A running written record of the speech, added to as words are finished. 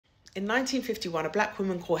In 1951, a black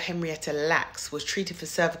woman called Henrietta Lacks was treated for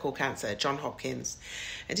cervical cancer at Hopkins.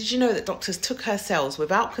 And did you know that doctors took her cells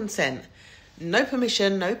without consent? No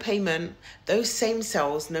permission, no payment. Those same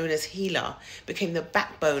cells, known as HeLa, became the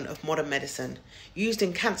backbone of modern medicine, used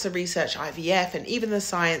in cancer research, IVF, and even the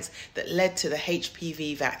science that led to the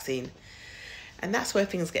HPV vaccine. And that's where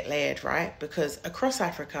things get layered, right? Because across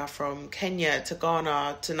Africa, from Kenya to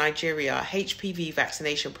Ghana to Nigeria, HPV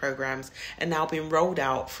vaccination programs are now being rolled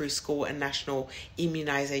out through school and national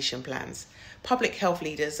immunization plans. Public health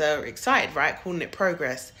leaders are excited, right? Calling it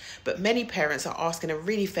progress. But many parents are asking a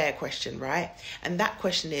really fair question, right? And that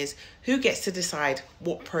question is, who gets to decide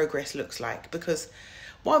what progress looks like? Because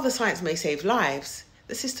while the science may save lives,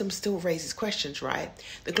 the system still raises questions, right?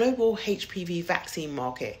 The global HPV vaccine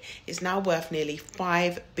market is now worth nearly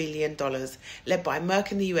 $5 billion, led by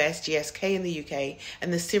Merck in the US, GSK in the UK,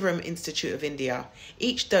 and the Serum Institute of India.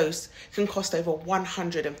 Each dose can cost over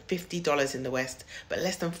 $150 in the West, but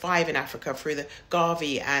less than $5 in Africa through the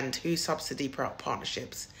Gavi and WHO subsidy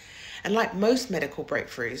partnerships. And like most medical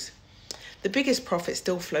breakthroughs, the biggest profits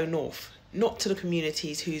still flow north, not to the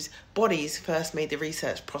communities whose bodies first made the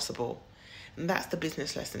research possible. And that's the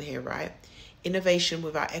business lesson here, right? Innovation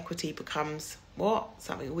without equity becomes what?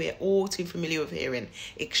 Something we're all too familiar with hearing: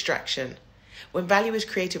 extraction. When value is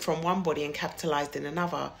created from one body and capitalized in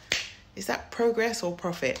another, is that progress or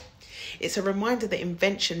profit? It's a reminder that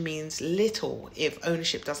invention means little if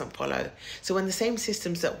ownership doesn't follow. So when the same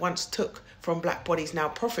systems that once took from black bodies now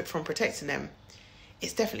profit from protecting them,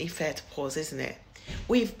 it's definitely fair to pause, isn't it?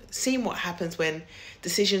 We've seen what happens when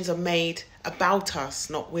decisions are made about us,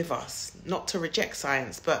 not with us, not to reject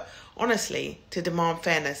science, but honestly to demand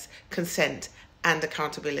fairness, consent, and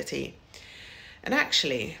accountability. And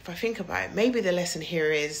actually, if I think about it, maybe the lesson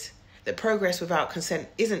here is that progress without consent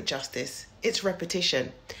isn't justice, it's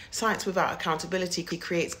repetition. Science without accountability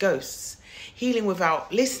creates ghosts. Healing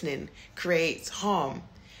without listening creates harm.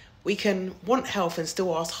 We can want health and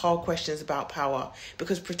still ask hard questions about power,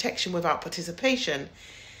 because protection without participation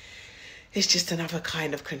is just another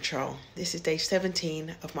kind of control. This is day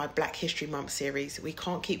 17 of my Black History Month series. We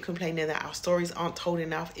can't keep complaining that our stories aren't told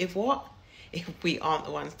enough. If we aren't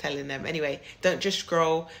the ones telling them. Anyway, don't just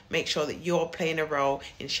scroll. Make sure that you're playing a role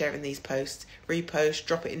in sharing these posts. Repost,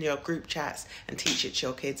 drop it in your group chats and teach it to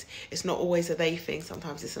your kids. It's not always a they thing.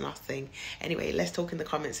 Sometimes it's an us thing. Anyway, let's talk in the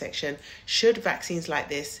comment section. Should vaccines like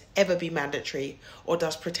this ever be mandatory, or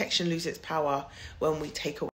does protection lose its power when we take away